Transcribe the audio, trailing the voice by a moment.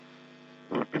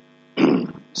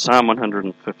Psalm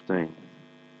 115.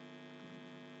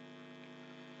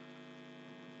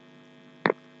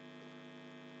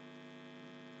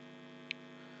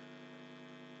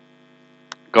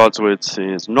 God's word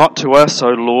says, "Not to us, O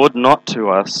Lord, not to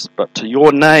us, but to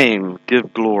your name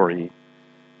give glory,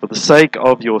 for the sake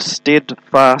of your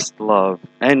steadfast love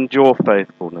and your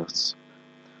faithfulness.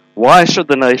 Why should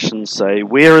the nations say,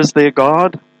 'Where is their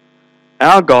God?'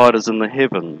 Our God is in the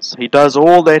heavens. He does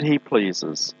all that he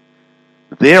pleases.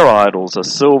 Their idols are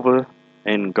silver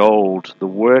and gold, the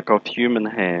work of human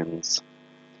hands.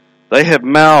 They have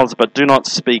mouths but do not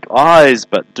speak, eyes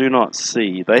but do not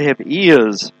see. They have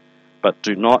ears but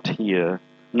do not hear,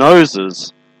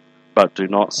 noses but do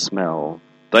not smell.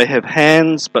 They have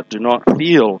hands but do not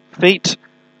feel, feet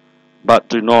but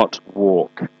do not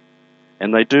walk,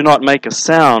 and they do not make a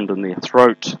sound in their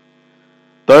throat.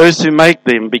 Those who make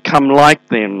them become like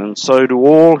them, and so do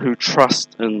all who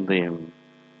trust in them.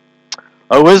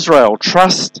 O Israel,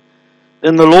 trust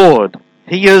in the Lord.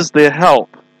 He is their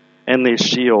help and their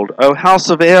shield. O house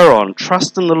of Aaron,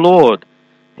 trust in the Lord.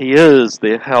 He is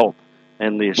their help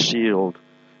and their shield.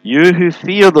 You who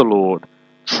fear the Lord,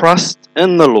 trust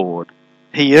in the Lord.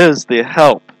 He is their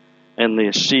help and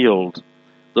their shield.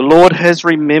 The Lord has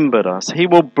remembered us. He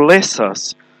will bless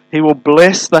us. He will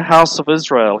bless the house of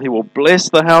Israel. He will bless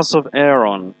the house of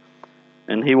Aaron.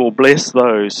 And he will bless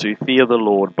those who fear the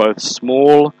Lord, both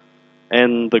small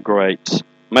and the great.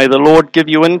 May the Lord give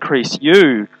you increase,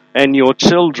 you and your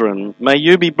children. May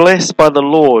you be blessed by the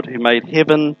Lord who made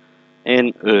heaven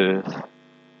and earth.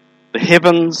 The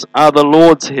heavens are the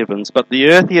Lord's heavens, but the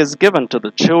earth he has given to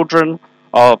the children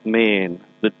of men.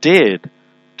 The dead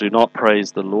do not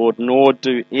praise the Lord, nor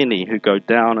do any who go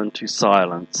down into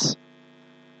silence.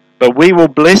 But we will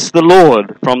bless the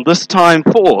Lord from this time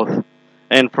forth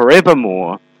and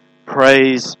forevermore.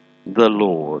 Praise the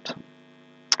Lord."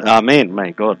 Amen.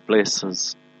 May God bless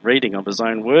his reading of his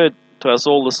own word to us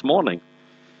all this morning.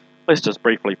 Let's just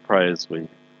briefly pray as we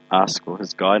ask for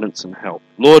his guidance and help.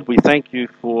 Lord, we thank you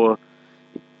for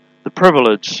the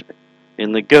privilege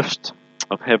and the gift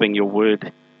of having your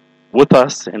word with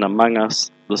us and among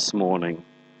us this morning.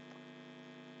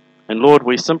 And Lord,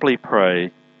 we simply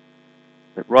pray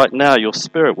that right now your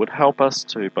Spirit would help us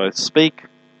to both speak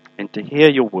and to hear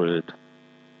your word.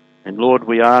 And Lord,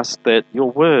 we ask that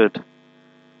your word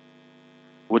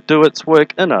would do its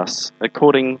work in us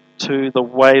according to the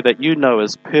way that you know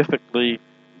is perfectly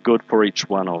good for each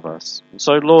one of us. And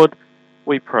so, Lord,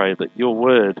 we pray that your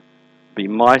word be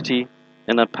mighty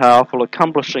and powerful,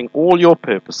 accomplishing all your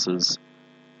purposes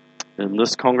in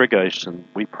this congregation.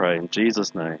 We pray in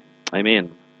Jesus' name.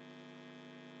 Amen.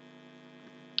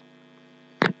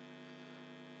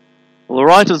 Well, the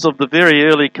writers of the very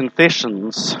early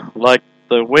confessions, like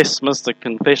the Westminster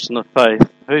Confession of Faith,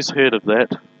 who's heard of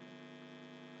that?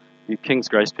 You King's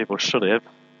Grace people should have.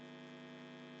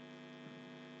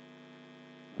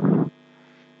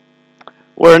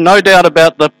 We're in no doubt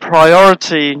about the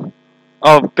priority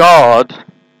of God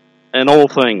in all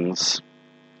things.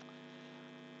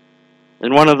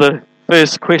 And one of the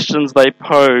first questions they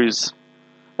pose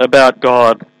about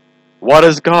God, what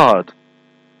is God?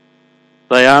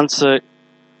 They answer,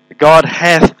 God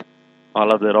hath, I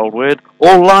love that old word,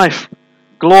 all life,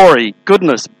 glory,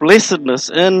 goodness, blessedness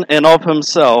in and of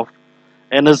himself,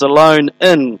 and is alone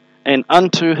in and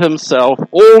unto himself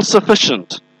all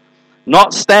sufficient,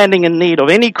 not standing in need of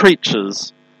any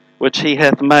creatures which he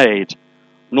hath made,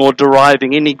 nor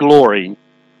deriving any glory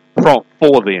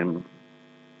for them.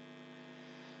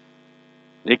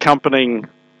 The accompanying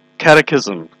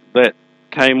catechism that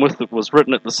came with it was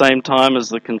written at the same time as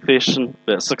the confession,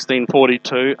 about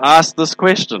 1642, asked this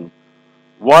question: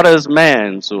 what is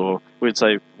man's, or we'd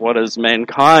say, what is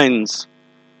mankind's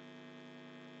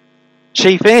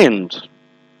chief end?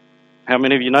 How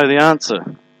many of you know the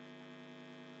answer?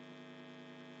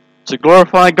 To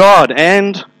glorify God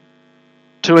and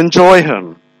to enjoy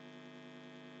him.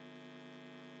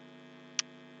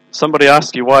 Somebody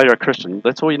asks you why you're a Christian,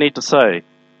 that's all you need to say.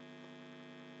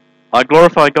 I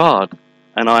glorify God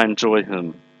and I enjoy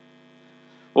him.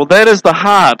 Well, that is the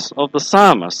heart of the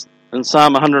psalmist in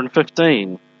Psalm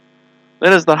 115.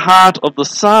 That is the heart of the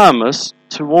psalmist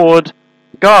toward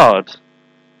God.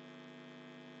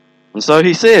 And so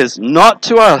he says, not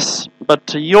to us, but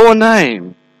to your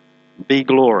name be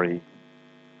glory.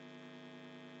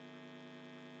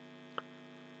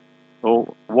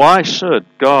 Well, why should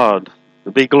God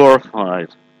be glorified?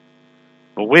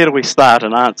 Well, where do we start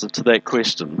in answer to that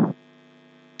question?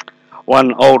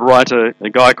 One old writer, a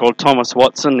guy called Thomas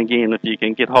Watson, again, if you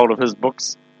can get hold of his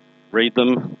books, read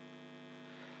them.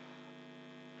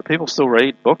 Do people still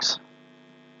read books?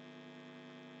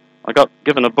 I got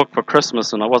given a book for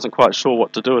Christmas and I wasn't quite sure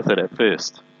what to do with it at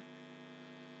first.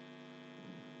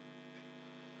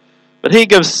 But he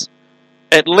gives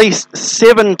at least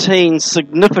 17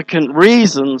 significant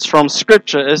reasons from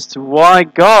Scripture as to why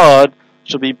God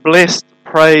should be blessed,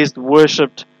 praised,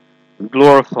 worshipped, and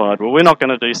glorified. Well, we're not going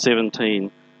to do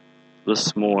 17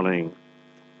 this morning.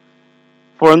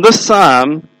 For in this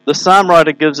psalm, the psalm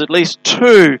writer gives at least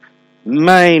 2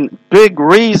 main big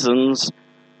reasons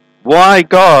why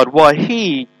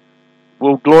he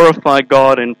will glorify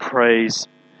God and praise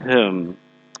Him.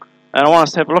 And I want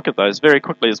us to have a look at those very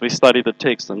quickly as we study the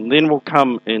text, and then we'll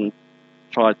come and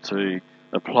try to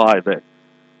apply that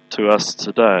to us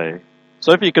today.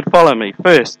 So if you could follow me.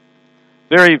 First,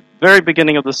 very, very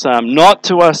beginning of the psalm, not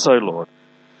to us, O Lord.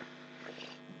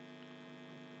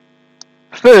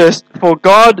 First, for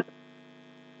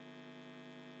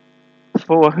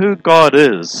who God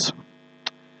is.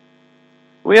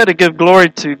 We are to give glory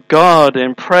to God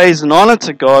and praise and honor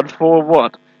to God for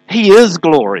what? He is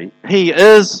glory. He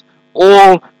is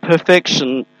all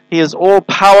perfection. He is all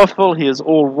powerful. He is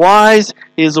all wise.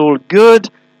 He is all good.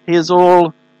 He is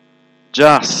all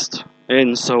just,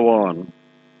 and so on.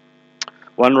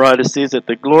 One writer says that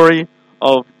the glory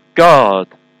of God,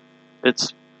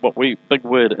 it's big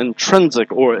word,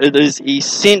 intrinsic, or it is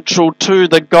essential to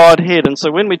the Godhead. And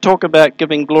so when we talk about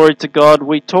giving glory to God,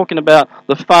 we're talking about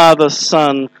the Father,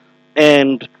 Son,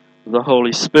 and the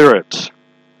Holy Spirit.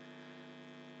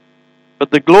 But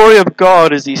the glory of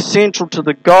God is essential to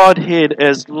the Godhead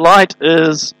as light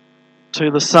is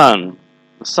to the sun.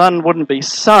 The sun wouldn't be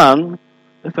sun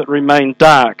if it remained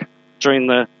dark during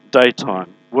the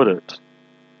daytime, would it?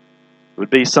 It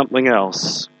would be something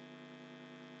else.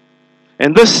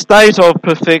 And this state of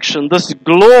perfection, this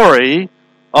glory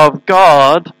of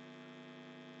God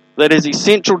that is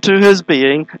essential to His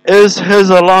being, is His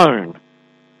alone.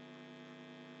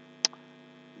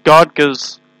 God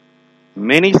gives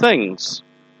many things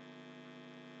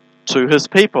to His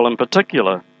people in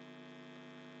particular.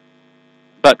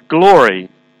 But glory,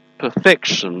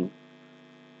 perfection,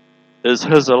 is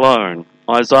His alone.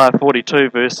 Isaiah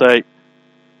 42 verse 8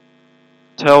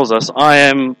 tells us, I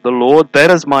am the Lord,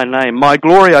 that is my name. My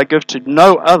glory I give to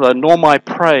no other, nor my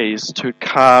praise to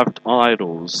carved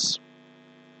idols.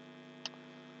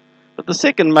 But the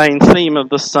second main theme of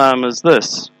this psalm is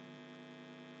this.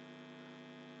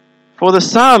 For the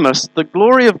psalmist, the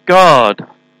glory of God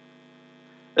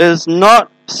is not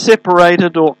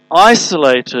separated or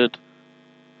isolated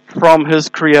from His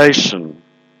creation.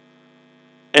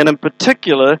 And in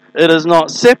particular, it is not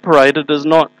separated, is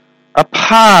not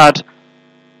apart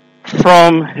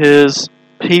from His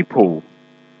people.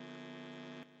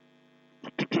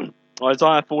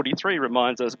 Isaiah 43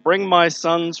 reminds us, bring my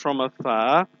sons from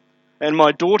afar and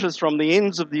my daughters from the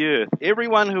ends of the earth,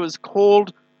 everyone who is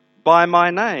called by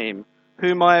my name,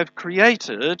 whom I have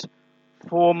created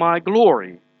for my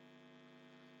glory,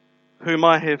 whom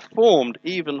I have formed,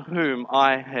 even whom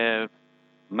I have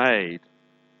made.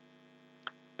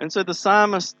 And so the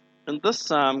psalmist in this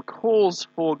psalm calls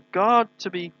for God to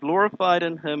be glorified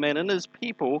in Him and in His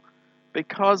people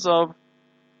because of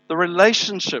the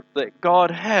relationship that God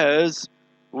has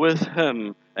with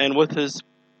Him and with His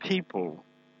people.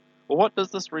 Well, what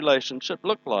does this relationship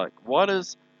look like? What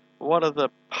are the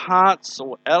parts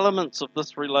or elements of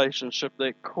this relationship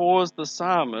that cause the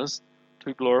psalmist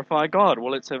to glorify God?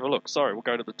 Well, let's have a look. We'll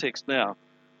go to the text now.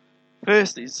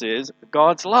 First, he says,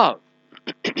 God's love.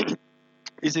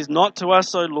 He says, not to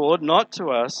us, O Lord, not to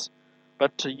us,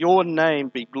 but to your name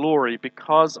be glory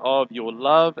because of your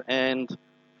love and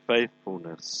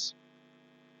faithfulness.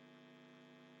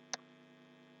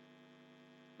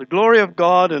 The glory of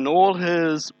God in all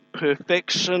His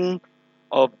perfection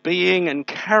of being and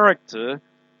character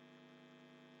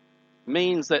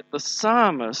means that the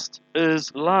psalmist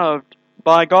is loved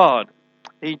by God.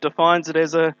 He defines it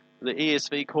as the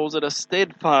ESV calls it a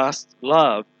steadfast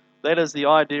love. That is the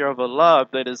idea of a love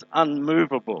that is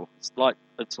unmovable. It's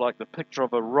like the picture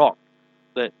of a rock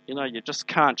that, you just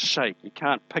can't shake. You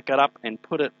can't pick it up and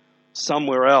put it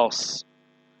somewhere else.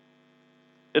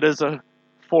 It is a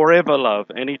forever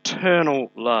love, an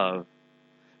eternal love.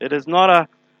 It is not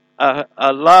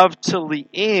a love till the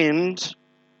end,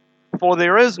 for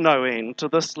there is no end to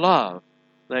this love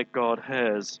that God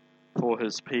has for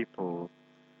His people.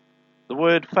 The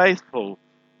word faithful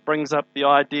brings up the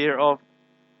idea of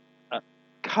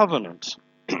covenant.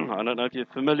 I don't know if you're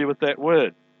familiar with that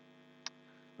word.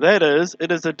 That is,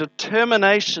 it is a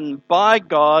determination by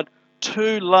God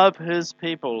to love His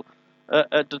people.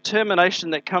 A determination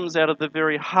that comes out of the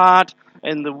very heart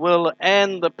and the will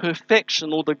and the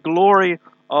perfection or the glory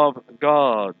of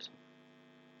God.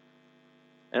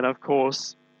 And of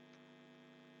course,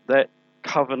 that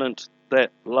covenant,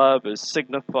 that love is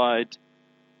signified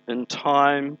in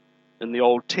time in the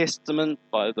Old Testament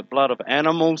by the blood of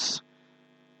animals,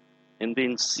 and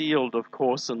then sealed, of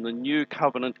course, in the New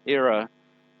Covenant era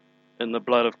in the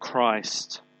blood of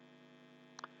Christ.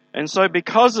 And so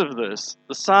because of this,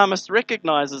 the psalmist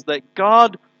recognizes that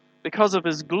God, because of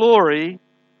his glory,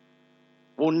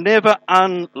 will never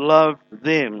unlove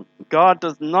them. God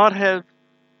does not have,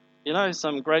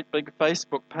 some great big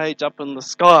Facebook page up in the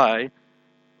sky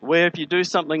where if you do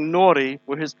something naughty,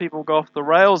 where his people go off the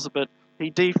rails a bit, he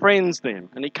defriends them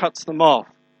and he cuts them off.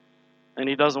 And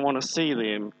he doesn't want to see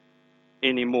them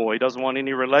anymore. He doesn't want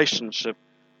any relationship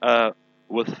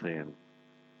with them.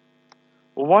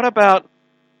 Well, what about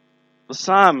the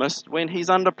psalmist when he's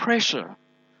under pressure?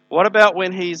 What about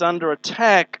when he's under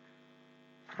attack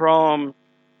from,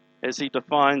 as he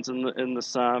defines in the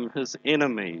psalm, his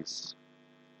enemies?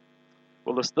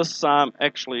 Well, this psalm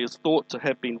actually is thought to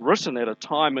have been written at a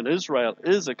time when Israel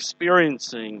is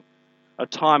experiencing a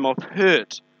time of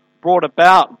hurt brought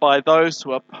about by those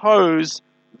who oppose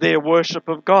their worship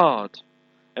of God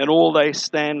and all they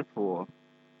stand for.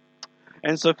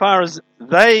 And so far as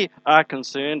they are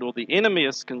concerned, or the enemy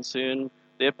is concerned,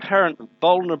 the apparent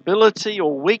vulnerability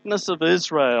or weakness of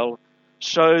Israel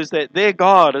shows that their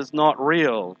God is not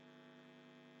real,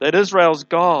 that Israel's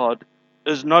God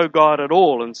is no God at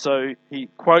all. And so he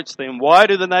quotes them, why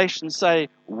do the nations say,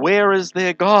 where is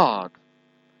their God?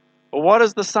 Well, what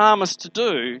is the psalmist to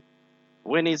do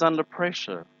when he's under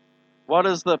pressure? What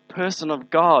is the person of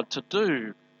God to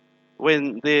do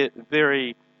when their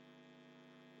very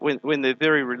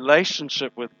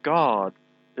relationship with God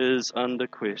is under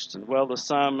question? Well, the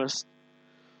psalmist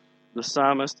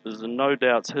is in no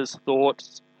doubt, his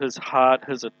thoughts, his heart,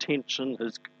 his attention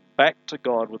is back to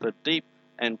God with a deep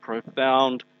and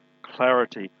profound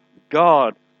clarity.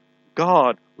 God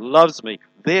loves me,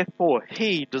 therefore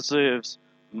he deserves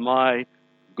my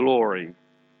glory.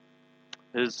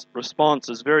 His response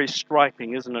is very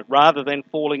striking, isn't it? Rather than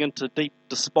falling into deep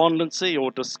despondency or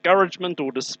discouragement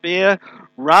or despair,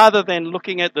 rather than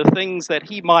looking at the things that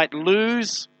he might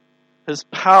lose, his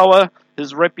power,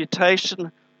 his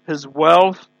reputation, his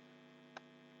wealth,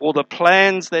 or the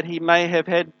plans that he may have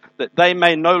had, that they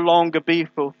may no longer be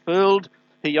fulfilled,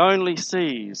 he only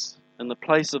sees in the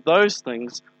place of those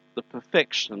things the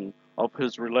perfection of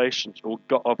his relationship, or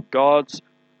of God's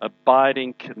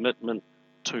abiding commitment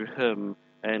to him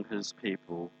and his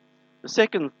people. The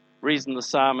second reason the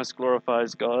psalmist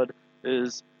glorifies God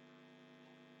is,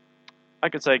 I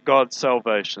could say, God's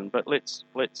salvation, but let's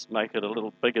make it a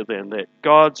little bigger than that.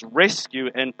 God's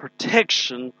rescue and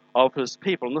protection of his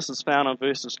people. And this is found in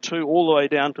verses 2 all the way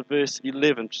down to verse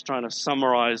 11, just trying to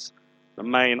summarize the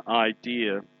main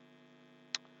idea.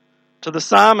 To the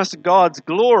psalmist, God's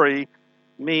glory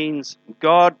means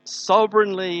God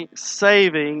sovereignly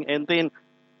saving and then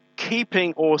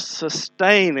keeping or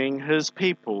sustaining his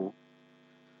people.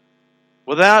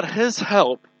 Without his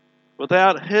help,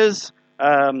 without his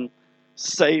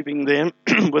saving them,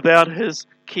 without his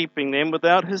keeping them,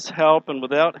 without his help and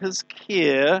without his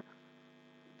care,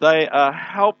 they are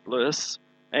helpless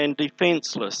and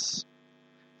defenseless.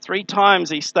 3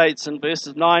 times he states in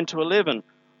verses 9 to 11,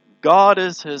 God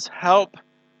is his help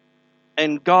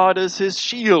and God is his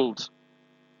shield.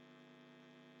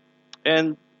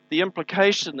 And the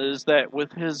implication is that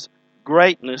with his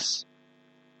greatness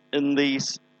in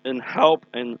help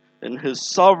and in his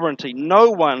sovereignty, no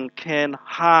one can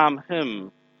harm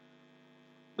him.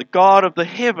 The God of the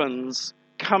heavens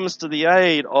comes to the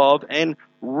aid of and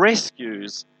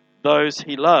rescues those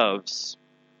he loves.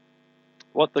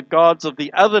 What the gods of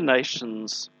the other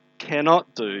nations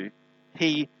cannot do,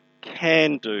 he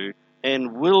can do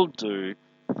and will do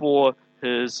for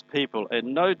his people.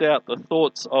 And no doubt the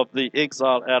thoughts of the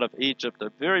exile out of Egypt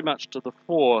are very much to the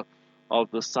fore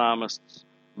of the psalmist's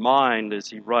mind as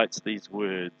he writes these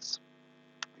words.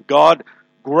 God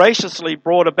graciously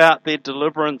brought about their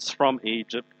deliverance from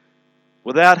Egypt.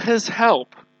 Without his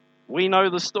help, we know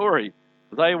the story.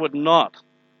 They would not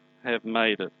have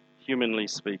made it, humanly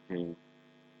speaking.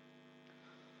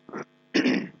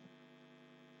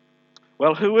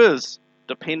 Well, who is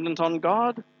dependent on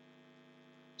God?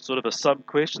 Sort of a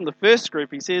sub-question. The first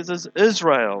group, he says, is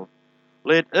Israel.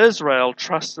 Let Israel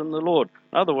trust in the Lord.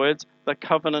 In other words, the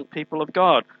covenant people of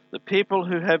God. The people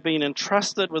who have been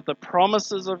entrusted with the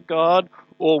promises of God,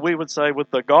 or we would say with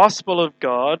the gospel of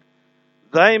God,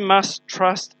 they must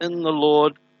trust in the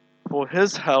Lord for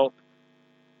his help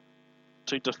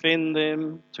to defend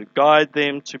them, to guide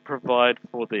them, to provide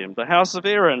for them. The house of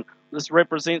Aaron, this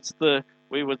represents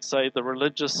we would say, the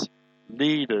religious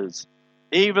leaders.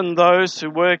 even those who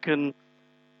work in,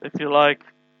 if you like,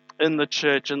 in the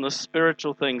church, in the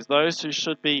spiritual things, those who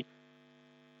should be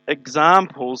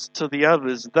examples to the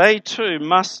others, they too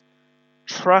must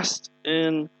trust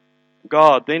in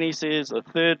God. Then he says, a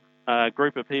third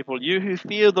group of people, you who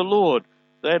fear the Lord.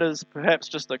 That is perhaps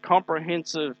just a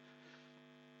comprehensive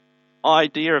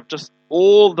idea of just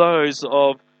all those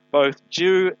of both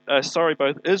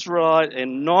both Israelite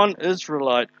and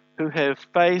non-Israelite who have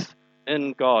faith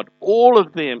in God. All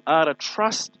of them are to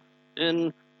trust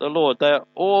in the Lord. They are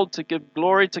all to give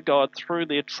glory to God through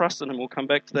their trust in Him. We'll come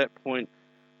back to that point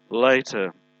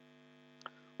later.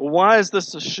 Well, why is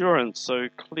this assurance so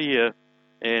clear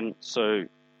and so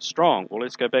strong? Well,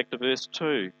 let's go back to verse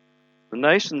 2. The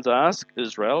nations ask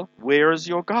Israel, where is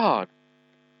your God?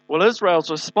 Well, Israel's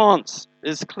response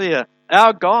is clear.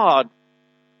 Our God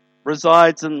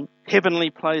resides in heavenly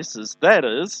places. That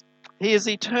is, He is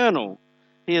eternal.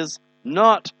 He is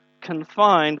not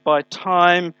confined by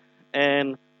time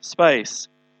and space.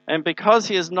 And because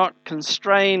He is not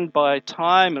constrained by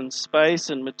time and space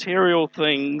and material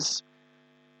things,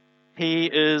 He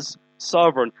is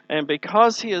sovereign. And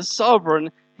because He is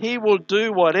sovereign, He will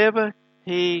do whatever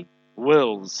He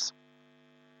wills.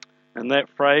 And that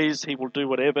phrase, He will do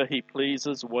whatever He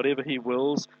pleases, whatever He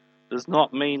wills, does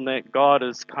not mean that God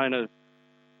is kind of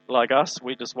like us.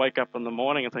 We just wake up in the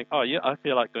morning and think, oh yeah, I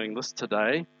feel like doing this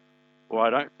today, or I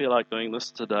don't feel like doing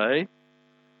this today.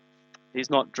 He's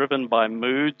not driven by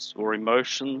moods or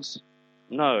emotions.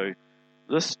 No.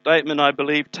 This statement, I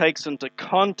believe, takes into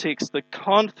context the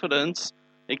confidence,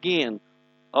 again,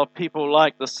 of people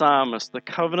like the psalmist, the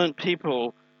covenant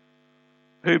people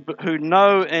who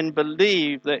know and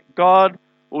believe that God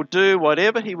will do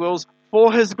whatever He wills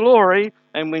for His glory,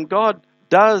 and when God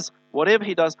does whatever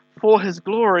He does for His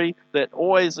glory, that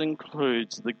always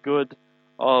includes the good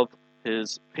of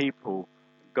His people.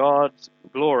 God's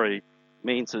glory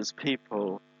means His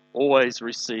people always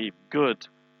receive good,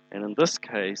 and in this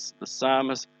case, the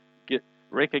psalmist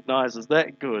recognizes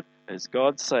that good as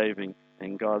God's saving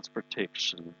and God's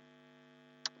protection.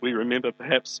 We remember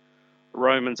perhaps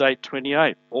Romans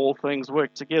 8:28, all things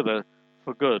work together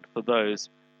for good for those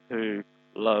who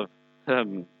love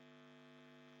Him.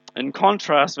 In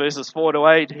contrast, verses 4 to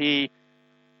 8,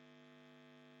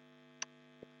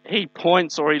 he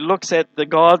points, or he looks at the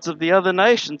gods of the other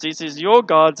nations. He says, your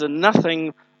gods are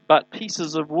nothing but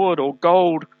pieces of wood or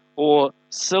gold or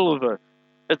silver.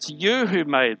 It's you who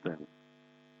made them.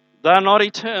 They're not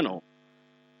eternal.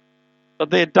 But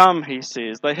they're dumb, he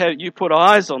says. You put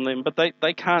eyes on them, but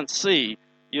they can't see.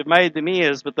 You've made them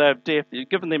ears, but they're deaf. You've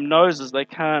given them noses, they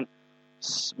can't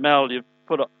smell. You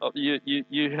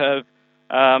have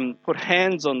put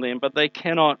hands on them, but they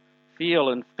cannot feel,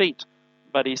 and feet,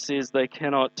 but he says they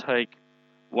cannot take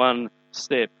one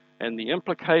step. And the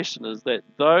implication is that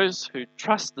those who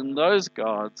trust in those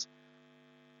gods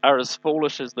are as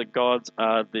foolish as the gods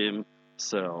are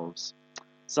themselves.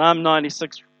 Psalm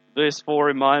 96 verse 4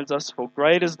 reminds us, for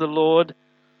great is the Lord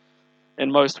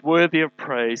and most worthy of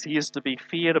praise. He is to be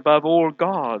feared above all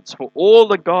gods. For all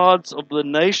the gods of the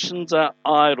nations are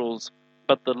idols,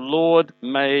 but the Lord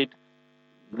made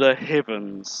the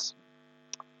heavens.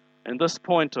 And this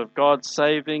point of God's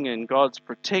saving and God's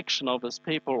protection of His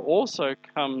people also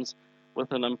comes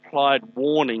with an implied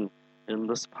warning in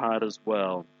this part as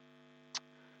well.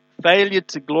 Failure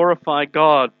to glorify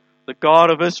God, the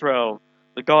God of Israel,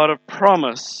 the God of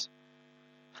promise,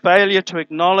 failure to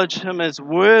acknowledge Him as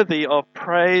worthy of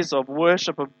praise, of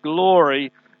worship, of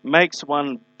glory, makes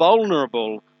one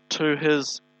vulnerable to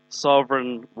His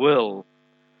sovereign will.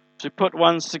 To put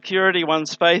one's security,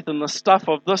 one's faith in the stuff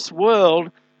of this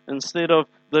world instead of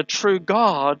the true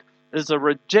God is a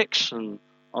rejection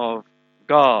of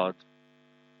God.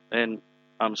 And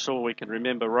I'm sure we can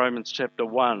remember Romans chapter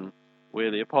 1,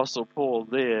 where the Apostle Paul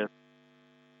there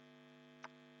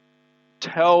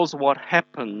tells what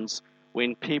happens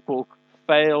when people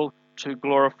fail to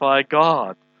glorify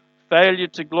God. Failure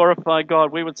to glorify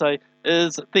God, we would say,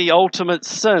 is the ultimate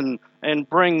sin and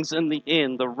brings in the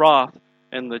end the wrath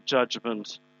and the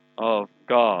judgment of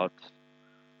God.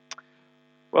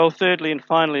 Well, thirdly and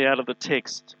finally out of the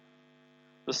text,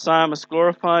 the psalmist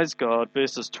glorifies God,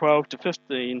 verses 12 to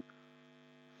 15,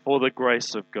 for the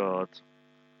grace of God.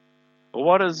 Well,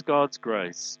 what is God's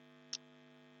grace?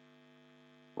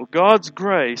 Well, God's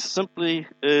grace simply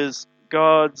is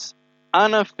God's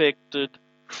unaffected,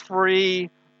 free,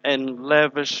 and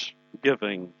lavish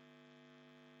giving.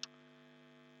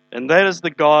 And that is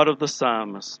the God of the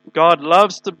psalmist. God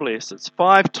loves to bless. It's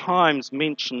 5 times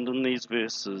mentioned in these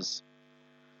verses.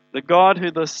 The God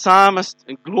who the psalmist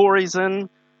glories in,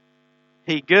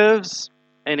 He gives,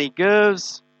 and He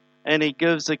gives, and he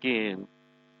gives again.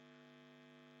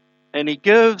 And he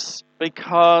gives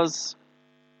because,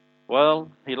 well,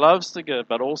 he loves to give,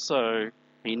 but also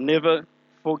he never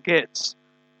forgets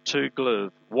to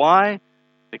give. Why?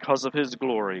 Because of his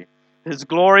glory. His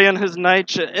glory and his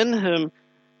nature in him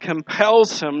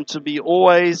compels him to be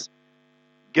always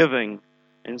giving.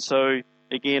 And so,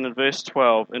 again, in verse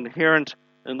 12, inherent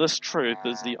in this truth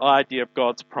is the idea of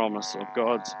God's promise, of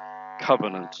God's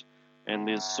covenant. And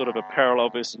there's sort of a parallel,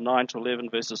 verses 9 to 11,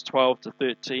 verses 12 to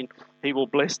 13. He will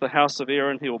bless the house of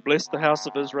Aaron. He will bless the house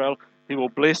of Israel. He will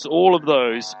bless all of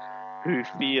those who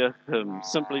fear him.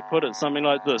 Simply put it, something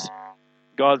like this.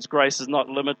 God's grace is not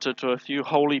limited to a few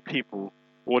holy people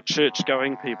or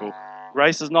church-going people.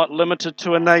 Grace is not limited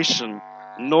to a nation,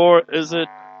 nor is it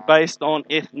based on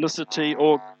ethnicity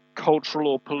or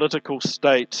cultural or political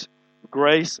state.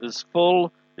 Grace is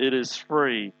full, it is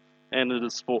free, and it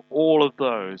is for all of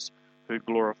those who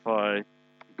glorify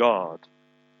God.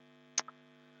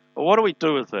 But what do we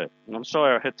do with that? And I'm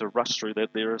sorry I had to rush through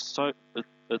that. There is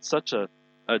it's such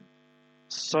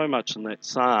so much in that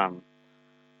psalm.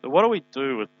 But what do we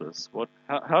do with this?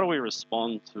 How do we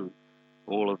respond to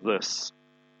all of this?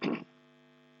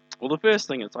 Well, the first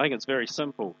thing is, I think it's very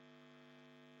simple.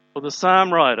 For the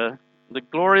psalm writer, the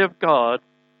glory of God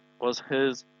was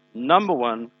his number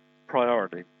one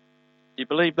priority. Do you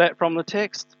believe that from the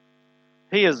text?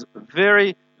 He is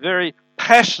very, very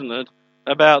passionate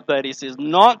about that. He says,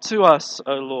 not to us,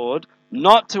 O Lord,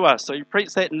 not to us. So he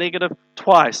preached that negative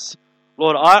twice.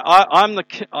 Lord, I'm the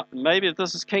king. Maybe if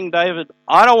this is King David,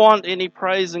 I don't want any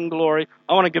praise and glory.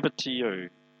 I want to give it to you.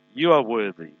 You are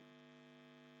worthy.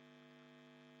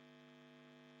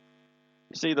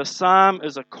 You see, the psalm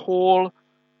is a call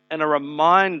and a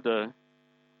reminder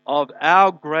of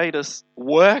our greatest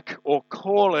work or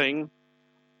calling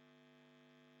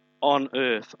on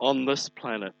earth, on this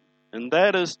planet. And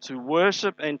that is to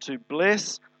worship and to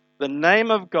bless the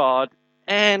name of God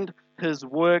and his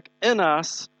work in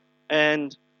us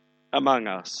and among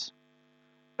us.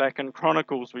 Back in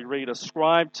Chronicles we read,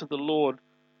 ascribe to the Lord,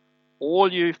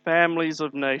 all you families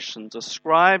of nations,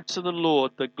 ascribe to the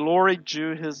Lord the glory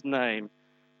due his name.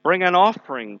 Bring an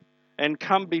offering and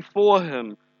come before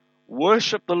him.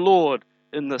 Worship the Lord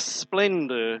in the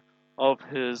splendor of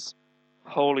his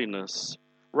holiness.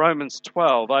 Romans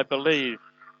 12, I believe,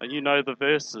 and you know the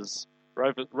verses,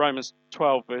 Romans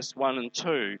 12 verse 1 and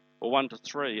 2, or 1 to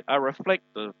 3, are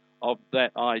reflective of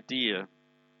that idea.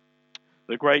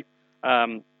 The great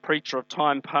preacher of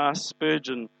time past,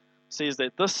 Spurgeon, says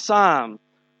that this psalm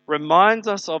reminds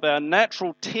us of our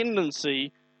natural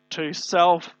tendency to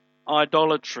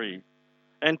self-idolatry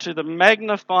and to the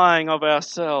magnifying of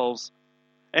ourselves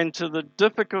and to the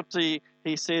difficulty,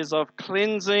 he says, of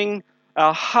cleansing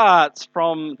our hearts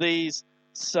from these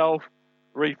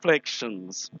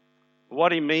self-reflections.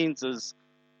 What he means is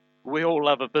we all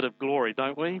love a bit of glory,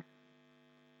 don't we?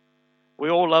 We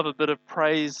all love a bit of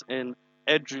praise and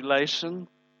adulation.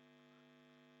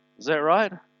 Is that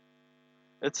right?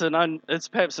 It's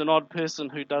perhaps an odd person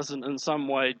who doesn't in some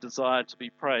way desire to be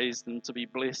praised and to be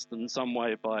blessed in some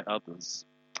way by others,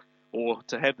 or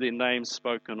to have their names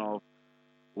spoken of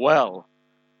well.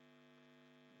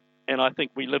 And I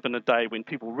think we live in a day when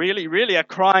people really, really are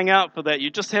crying out for that.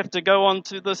 You just have to go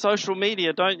onto the social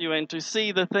media, don't you, and to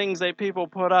see the things that people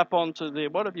put up onto there.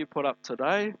 What have you put up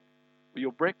today?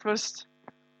 Your breakfast?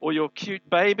 Or your cute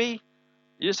baby?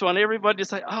 You just want everybody to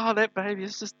say, oh, that baby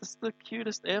is just the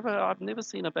cutest ever. I've never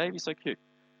seen a baby so cute.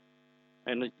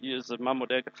 And you as a mum or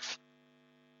dad go,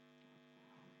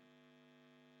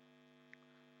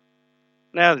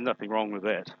 now there's nothing wrong with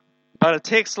that. But a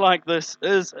text like this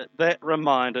is that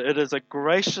reminder. It is a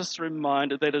gracious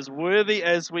reminder that as worthy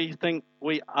as we think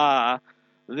we are,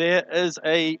 there is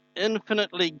a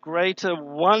infinitely greater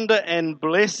wonder and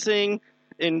blessing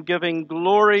in giving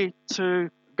glory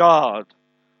to God.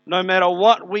 No matter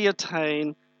what we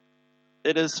attain,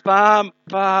 it is far,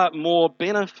 far more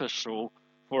beneficial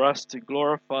for us to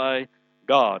glorify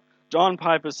God. John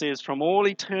Piper says, from all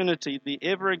eternity, the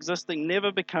ever-existing,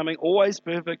 never-becoming, always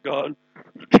perfect God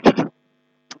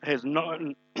has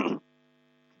known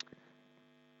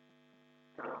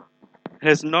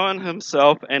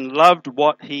himself and loved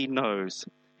what he knows.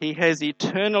 He has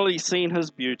eternally seen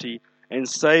his beauty and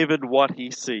savored what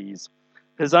he sees.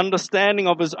 His understanding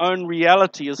of his own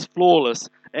reality is flawless,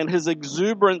 and his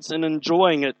exuberance in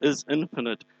enjoying it is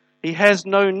infinite. He has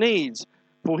no needs,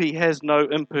 for he has no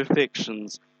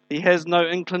imperfections. He has no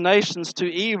inclinations to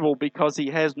evil, because he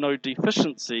has no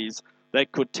deficiencies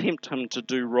that could tempt him to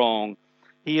do wrong.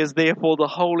 He is therefore the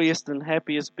holiest and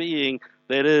happiest being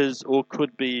that is or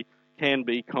can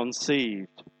be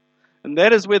conceived. And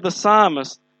that is where the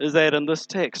psalmist is that in this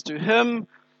text, to him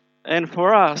and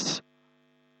for us,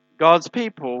 God's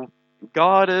people,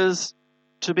 God is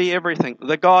to be everything.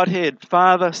 The Godhead,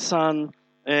 Father, Son,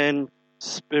 and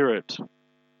Spirit.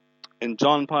 And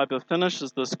John Piper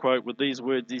finishes this quote with these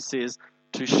words. He says,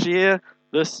 to share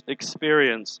this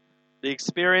experience, the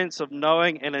experience of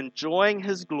knowing and enjoying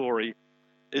His glory,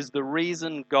 is the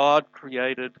reason God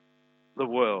created the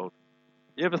world.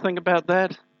 You ever think about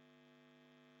that?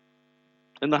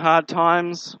 In the hard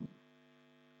times?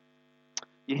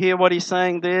 You hear what he's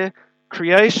saying there?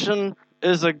 Creation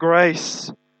is a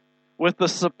grace with the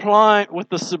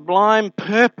sublime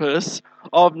purpose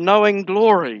of knowing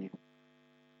glory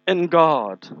in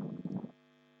God.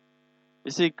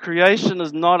 You see, creation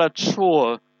is not a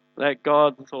chore that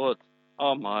God thought,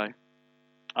 oh my,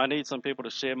 I need some people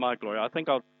to share my glory. I think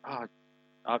I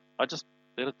just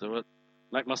better do it,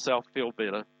 make myself feel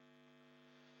better.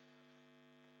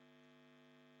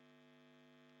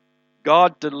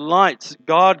 God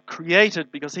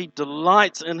created because He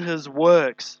delights in His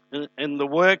works, in the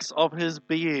works of His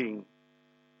being.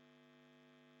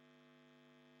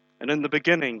 And in the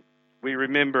beginning, we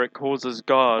remember it causes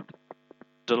God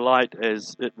delight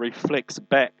as it reflects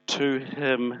back to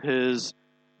Him His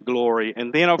glory.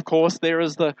 And then, of course, there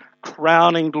is the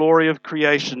crowning glory of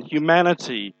creation,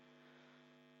 humanity.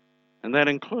 And that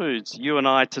includes you and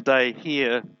I today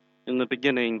here in the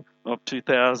beginning of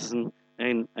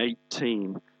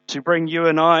 2018. To bring you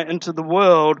and I into the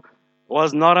world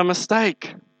was not a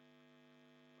mistake.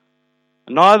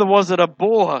 Neither was it a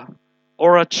bore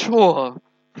or a chore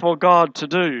for God to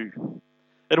do.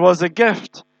 It was a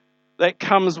gift that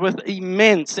comes with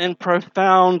immense and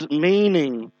profound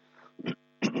meaning.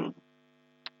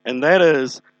 And that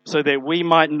is so that we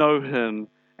might know Him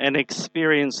and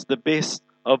experience the best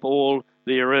of all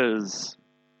there is.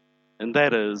 And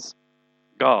that is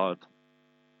God.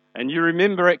 And you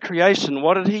remember at creation,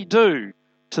 what did He do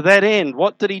to that end?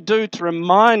 What did He do to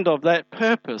remind of that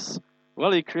purpose?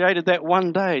 Well, He created that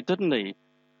one day, didn't He?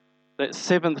 That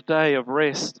seventh day of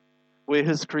rest, where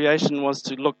His creation was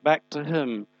to look back to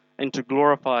Him and to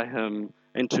glorify Him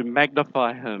and to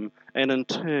magnify Him and in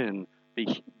turn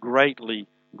be greatly,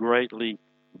 greatly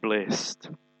blessed.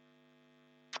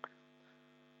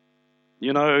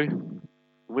 You know,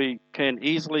 we can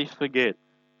easily forget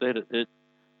that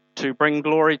to bring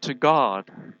glory to God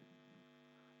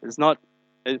is not,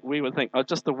 we would think,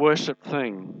 just a worship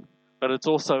thing, but it's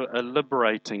also a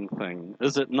liberating thing,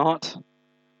 is it not?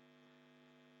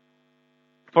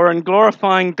 For in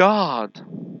glorifying God,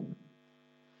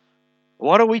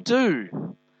 what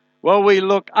do? Well, we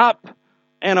look up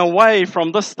and away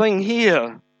from this thing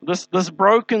here, this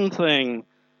broken thing,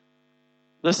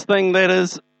 this thing that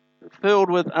is filled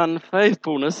with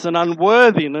unfaithfulness and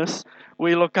unworthiness.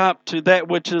 We look up to that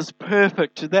which is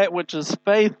perfect, to that which is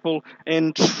faithful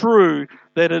and true,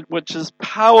 which is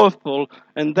powerful,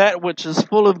 and that which is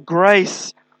full of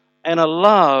grace and a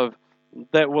love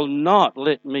that will not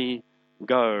let me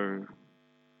go.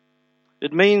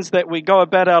 It means that we go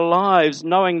about our lives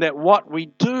knowing that what we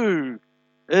do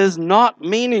is not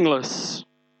meaningless.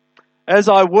 As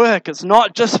I work, it's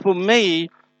not just for me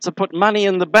to put money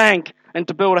in the bank and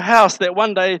to build a house that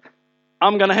one day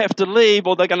I'm going to have to leave,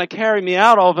 or they're going to carry me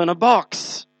out of in a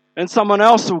box and someone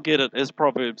else will get it, as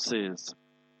Proverbs says.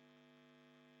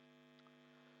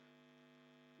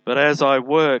 But as I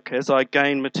work, as I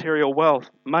gain material wealth,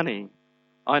 money,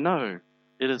 I know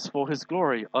it is for His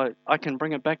glory. I can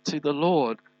bring it back to the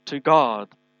Lord, to God.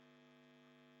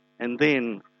 And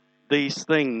then these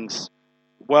things,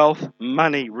 wealth,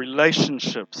 money,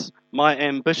 relationships, my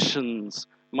ambitions,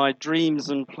 my dreams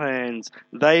and plans,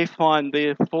 they find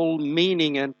their full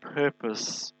meaning and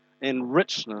purpose and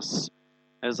richness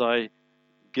as I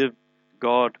give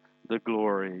God the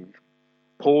glory.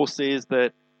 Paul says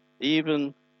that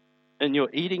even in your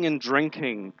eating and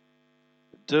drinking,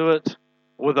 do it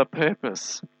with a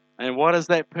purpose. And what is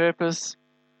that purpose?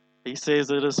 He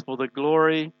says it is for the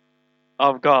glory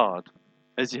of God,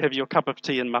 as you have your cup of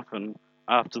tea and muffin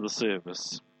after the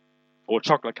service. Or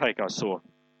chocolate cake, I saw.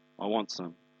 I want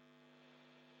some.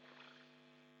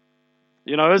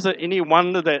 You know, is it any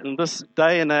wonder that in this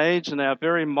day and age, in our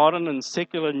very modern and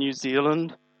secular New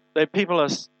Zealand, that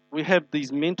we have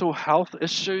these mental health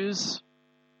issues?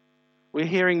 We're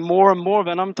hearing more and more of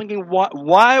it, and I'm thinking,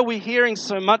 why are we hearing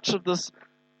so much of this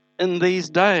in these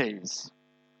days?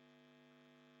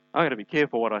 I've got to be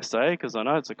careful what I say, because I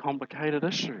know it's a complicated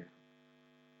issue.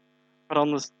 But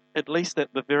at least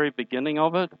at the very beginning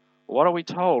of it, what are we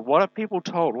told? What are people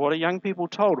told? What are young people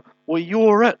told? Well,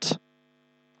 you're it.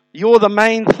 You're the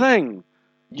main thing.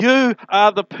 You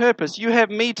are the purpose. You have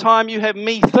me time, you have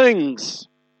me things.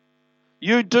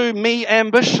 You do me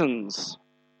ambitions.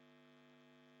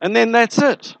 And then that's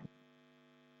it.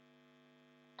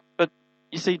 But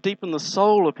you see, deep in the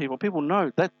soul of people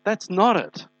know that's not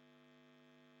it.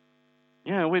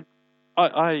 Yeah,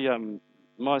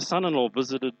 my son-in-law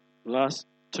visited last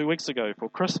 2 weeks ago for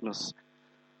Christmas,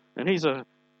 and he's a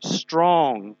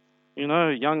strong,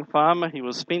 young farmer. He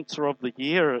was Spencer of the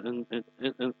Year in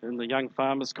the Young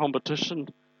Farmers competition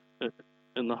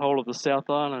in the whole of the South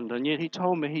Island. And yet he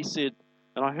told me, he said,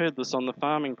 and I heard this on the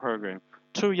farming program,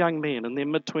 2 young men in their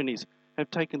mid-20s have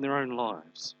taken their own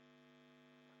lives.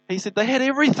 He said they had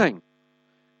everything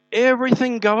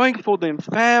going for them: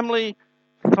 family,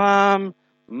 farm,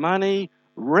 money,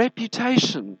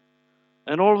 reputation,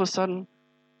 and all of a sudden,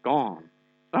 gone.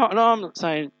 No,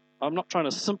 I'm not trying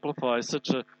to simplify such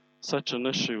an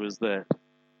issue as that.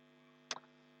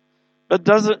 But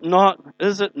does it not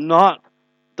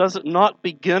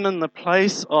begin in the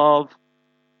place of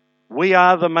we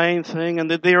are the main thing, and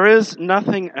that there is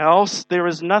nothing else? There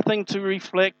is nothing to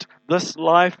reflect this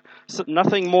life,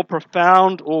 nothing more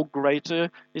profound or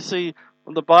greater. You see,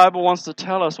 the Bible wants to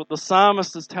tell us what the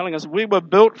psalmist is telling us: we were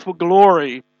built for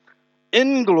glory,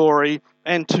 in glory,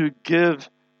 and to give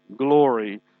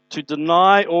glory. To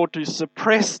deny or to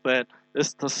suppress that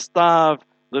is to starve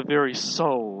the very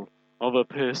soul of a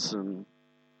person.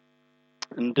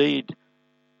 Indeed,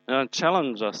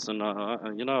 challenge us, and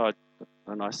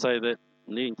I say that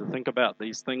needing to think about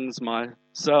these things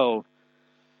myself.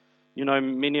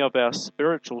 Many of our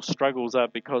spiritual struggles are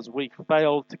because we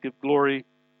fail to give glory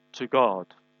to God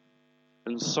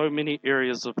in so many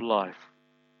areas of life.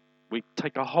 We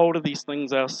take a hold of these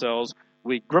things ourselves.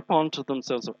 We grip onto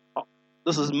themselves. Oh,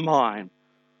 this is mine.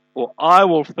 Or I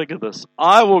will figure this.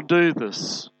 I will do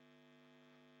this.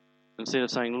 Instead of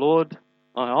saying, Lord,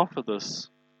 I offer this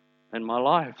and my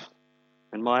life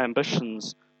and my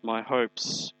ambitions, my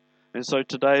hopes. And so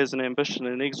today is an ambition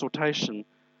and exhortation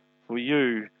for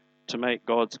you to make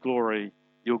God's glory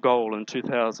your goal in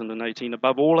 2018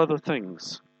 above all other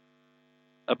things.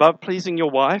 Above pleasing your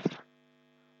wife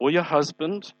or your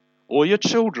husband or your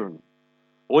children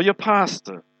or your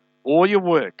pastor or your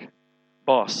work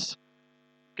boss.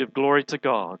 Give glory to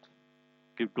God.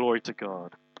 Give glory to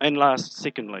God. And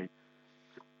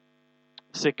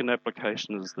second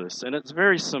application is this, and it's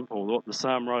very simple what the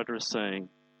psalm writer is saying.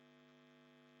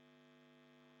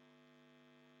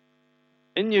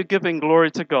 In your giving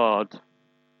glory to God,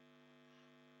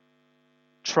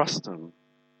 trust Him.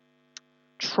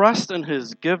 Trust in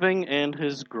His giving and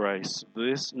His grace.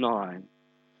 Verse 9.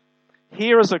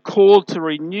 Here is a call to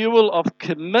renewal of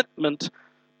commitment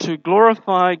to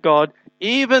glorify God,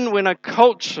 even when a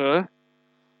culture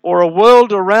or a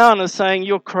world around is saying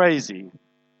you're crazy.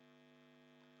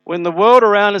 When the world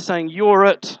around is saying you're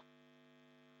it.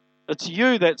 It's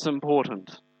you that's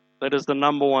important. That is the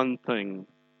number one thing.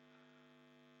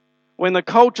 When the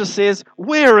culture says,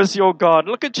 where is your God?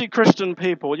 Look at you Christian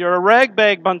people. You're a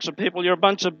ragbag bunch of people. You're a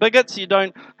bunch of bigots. You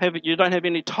don't have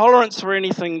any tolerance for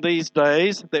anything these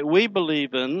days that we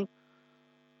believe in.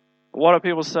 What do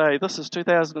people say? This is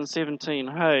 2017.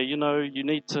 Hey, you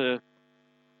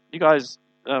guys,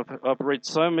 I've read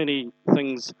so many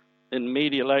things in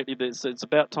media lately that it's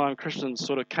about time Christians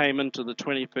sort of came into the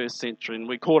 21st century and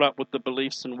we caught up with the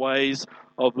beliefs and ways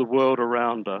of the world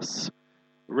around us.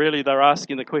 Really, they're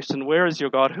asking the question, where is your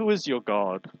God? Who is your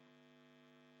God?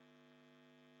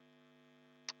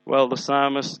 Well, the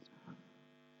psalmist,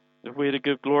 if we're to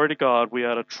give glory to God, we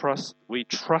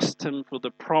trust Him for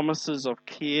the promises of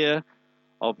care,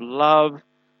 of love,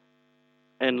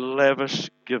 and lavish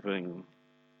giving.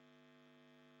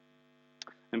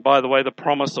 And by the way, the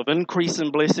promise of increase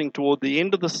and blessing toward the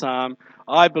end of the psalm,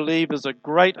 I believe, is a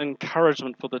great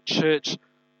encouragement for the church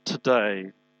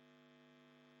today.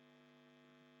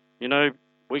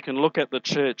 We can look at the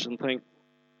church and think,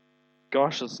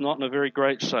 gosh, it's not in a very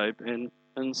great shape. And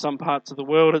in some parts of the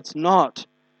world, it's not.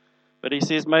 But he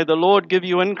says, may the Lord give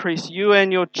you increase, you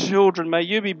and your children. May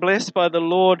you be blessed by the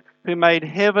Lord who made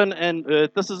heaven and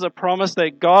earth. This is a promise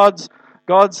that God's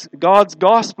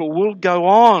gospel will go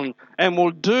on and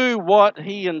will do what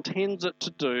He intends it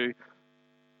to do,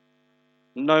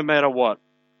 no matter what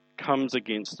comes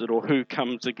against it or who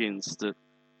comes against it.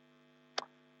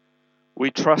 We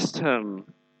trust Him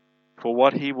for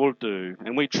what He will do.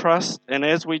 And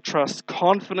as we trust,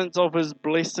 confidence of His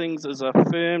blessings is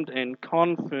affirmed and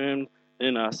confirmed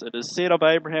in us. It is said of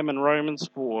Abraham in Romans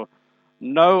 4,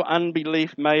 no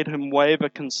unbelief made him waver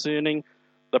concerning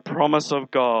the promise of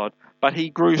God, but he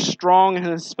grew strong in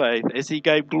his faith as he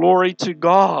gave glory to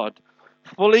God,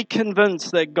 fully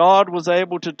convinced that God was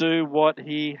able to do what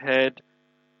He had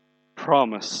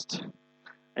promised.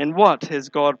 And what has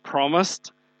God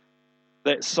promised?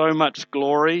 That so much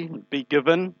glory be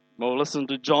given. Well, listen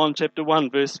to John chapter 1,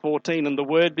 verse 14. And the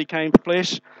Word became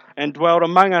flesh and dwelt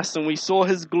among us, and we saw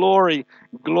his glory,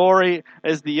 glory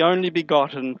as the only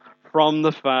begotten from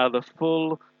the Father,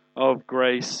 full of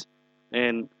grace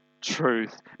and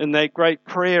truth. In that great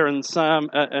prayer in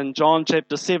John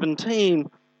chapter 17,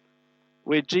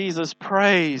 where Jesus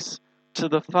prays to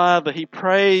the Father, he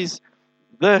prays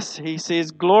this. He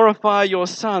says, glorify your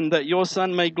Son, that your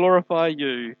Son may glorify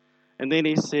you. And then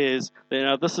he says,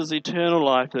 now this is eternal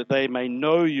life, that they may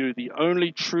know you, the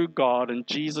only true God, and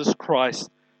Jesus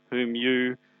Christ, whom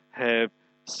you have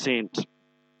sent.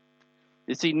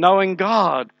 You see, knowing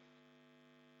God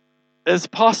is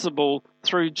possible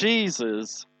through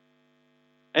Jesus.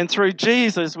 And through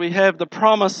Jesus, we have the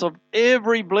promise of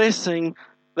every blessing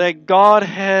that God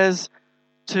has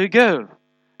to give.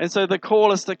 And so the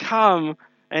call is to come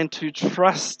and to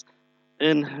trust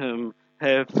in him,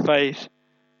 have faith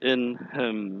in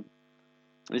him.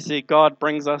 You see, God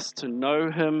brings us to know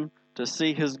him, to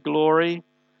see his glory,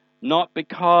 not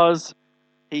because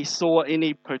he saw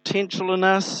any potential in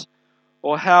us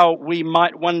or how we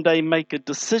might one day make a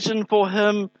decision for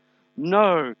him.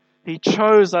 No, he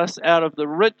chose us out of the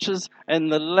riches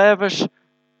and the lavish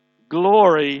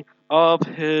glory of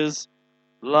his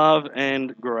love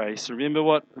and grace. Remember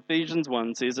what Ephesians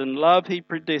 1 says, in love he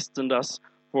predestined us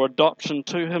for adoption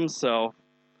to himself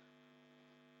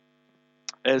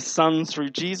as sons through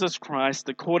Jesus Christ,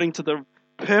 according to the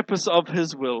purpose of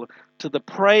his will, to the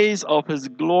praise of his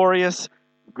glorious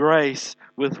grace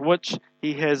with which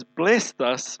he has blessed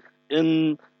us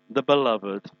in the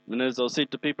beloved. And as I've said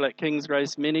to people at King's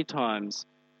Grace many times,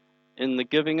 in the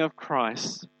giving of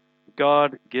Christ,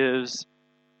 God gives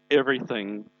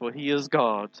everything, for he is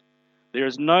God. There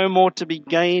is no more to be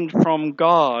gained from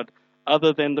God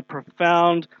other than the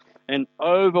profound and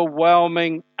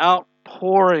overwhelming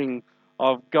outpouring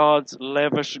of God's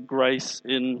lavish grace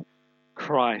in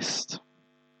Christ.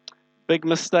 Big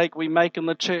mistake we make in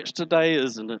the church today,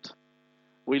 isn't it?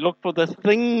 We look for the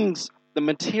things, the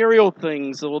material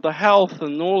things, or the health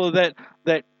and all of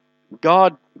that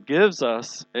God gives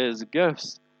us as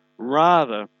gifts,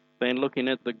 rather than looking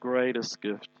at the greatest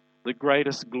gift, the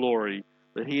greatest glory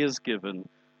that he has given,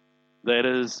 that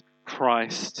is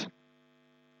Christ.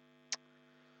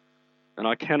 And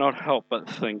I cannot help but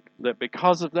think that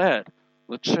because of that,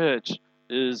 the church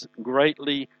is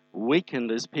greatly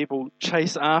weakened as people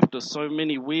chase after so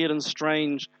many weird and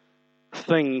strange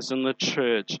things in the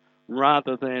church,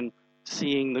 rather than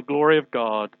seeing the glory of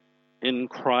God in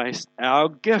Christ, our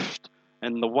gift,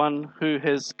 and the one who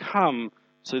has come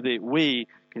so that we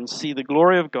can see the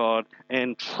glory of God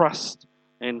and trust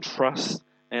and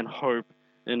hope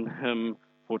in him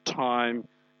for time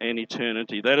and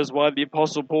eternity. That is why the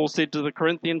Apostle Paul said to the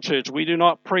Corinthian church, we do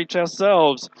not preach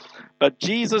ourselves, but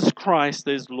Jesus Christ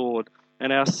as Lord,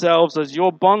 and ourselves as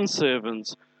your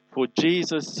bondservants for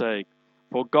Jesus' sake.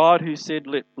 For God, who said,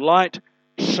 let light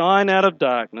shine out of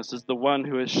darkness, is the one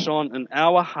who has shone in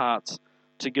our hearts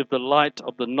to give the light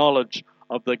of the knowledge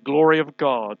of the glory of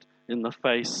God in the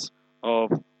face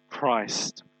of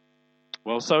Christ.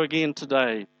 Well, so again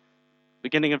today,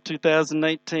 beginning of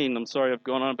 2018, I'm sorry I've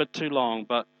gone on a bit too long,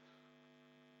 but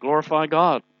glorify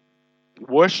God,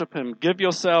 worship him, give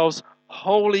yourselves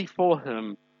wholly for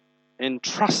him, and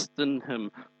trust in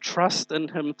him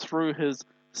through his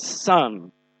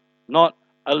Son, not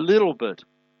a little bit,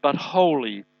 but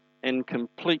wholly and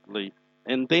completely,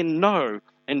 and then know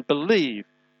and believe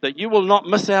that you will not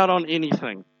miss out on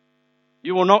anything.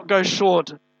 You will not go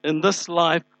short in this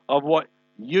life of what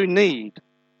you need,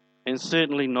 and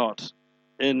certainly not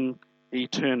in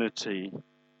eternity.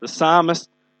 The psalmist,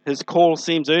 his call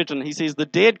seems urgent. He says, the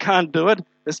dead can't do it.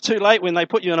 It's too late when they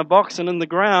put you in a box and in the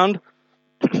ground.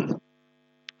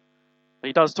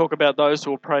 He does talk about those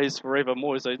who will praise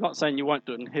forevermore. So he's not saying you won't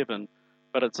do it in heaven,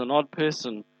 but it's an odd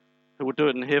person who will do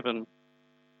it in heaven.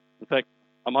 In fact,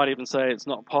 I might even say it's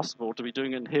not possible to be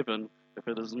doing it in heaven if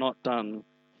it is not done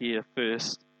here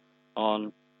first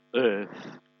on earth.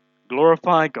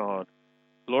 Glorify God,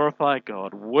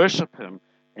 worship him,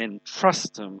 and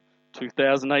trust him.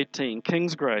 2018,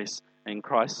 King's Grace and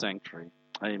Christ Sanctuary.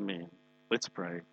 Amen. Let's pray.